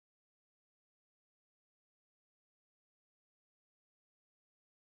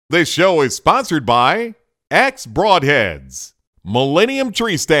This show is sponsored by Axe Broadheads, Millennium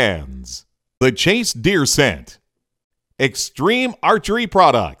Tree Stands, the Chase Deer Scent, Extreme Archery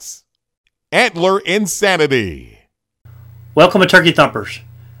Products, Antler Insanity. Welcome to Turkey Thumpers.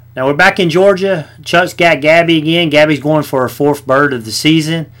 Now we're back in Georgia. Chuck's got Gabby again. Gabby's going for her fourth bird of the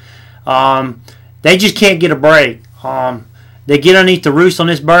season. They just can't get a break. They get underneath the roost on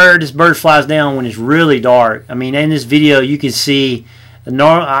this bird. This bird flies down when it's really dark. I mean, in this video you can see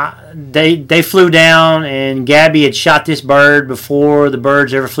they flew down, and Gabby had shot this bird before the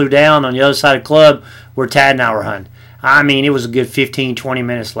birds ever flew down on the other side of the club where Tad and I were hunting. I mean, it was a good 15, 20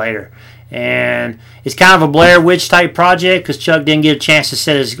 minutes later. And it's kind of a Blair Witch type project because Chuck didn't get a chance to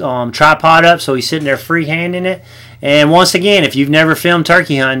set his tripod up, so he's sitting there freehanding it. And once again, if you've never filmed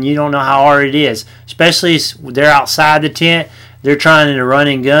turkey hunting, you don't know how hard it is. Especially if they're outside the tent, they're trying to run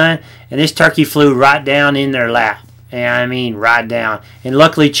and gun, and this turkey flew right down in their lap. And I mean, right down. And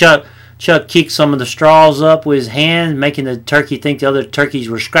luckily, Chuck kicked some of the straws up with his hand, making the turkey think the other turkeys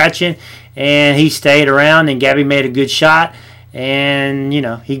were scratching. And he stayed around, and Gabby made a good shot. And, you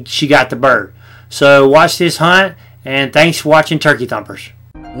know, she got the bird. So watch this hunt, and thanks for watching Turkey Thumpers.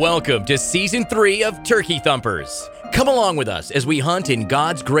 Welcome to Season 3 of Turkey Thumpers. Come along with us as we hunt in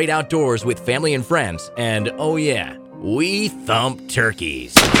God's great outdoors with family and friends. And, oh yeah, we thump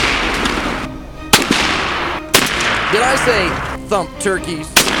turkeys. Did I say thump turkeys?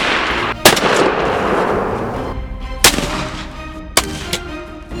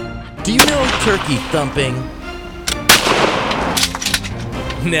 Do you know turkey thumping?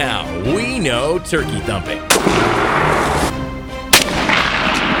 Now, we know turkey thumping.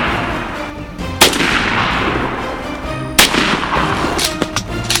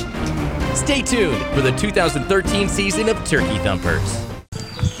 Stay tuned for the 2013 season of Turkey Thumpers.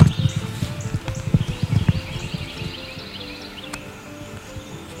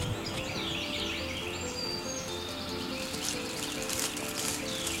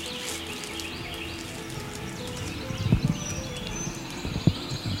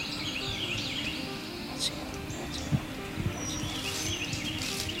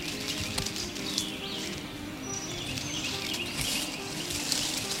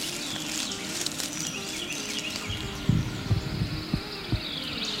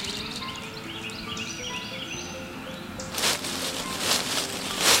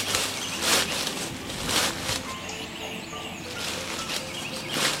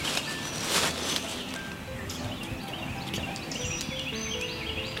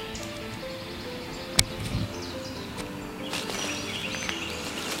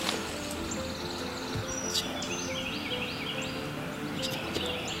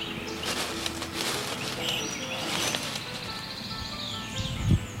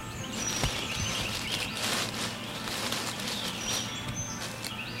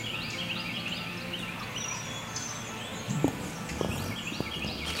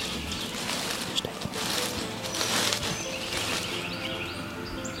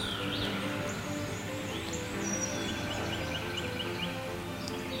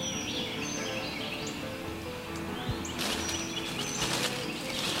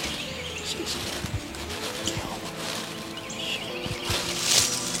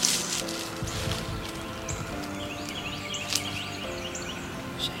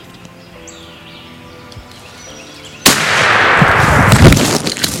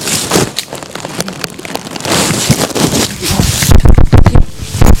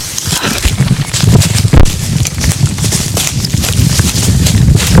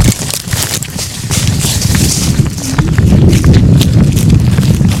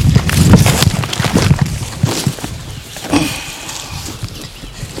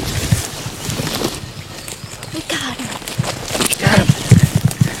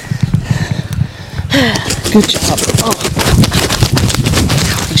 Good job. Oh.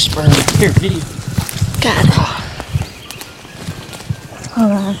 He's burning. Here, video. Got it.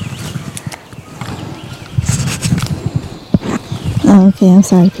 Hold on. Oh, okay, I'm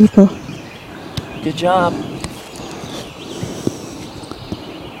sorry, people. Good job.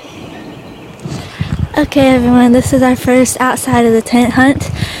 Okay, everyone, this is our first outside of the tent hunt.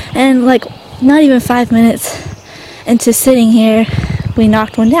 And, like, not even 5 minutes into sitting here, we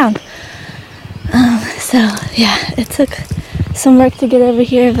knocked one down. So, yeah, it took some work to get over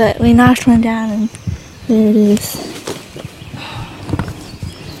here, but we knocked one down, and there it is.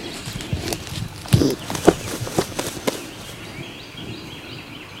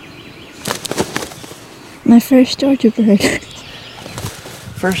 My first Georgia bird.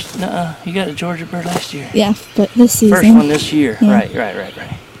 First, you got a Georgia bird last year. Yeah, but this season. First one this year. Yeah. Right.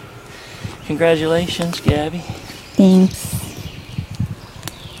 Congratulations, Gabby. Thanks.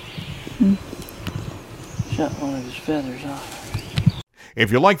 shut one of his feathers off.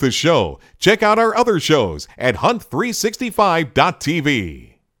 If you like the show, check out our other shows at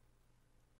hunt365.tv.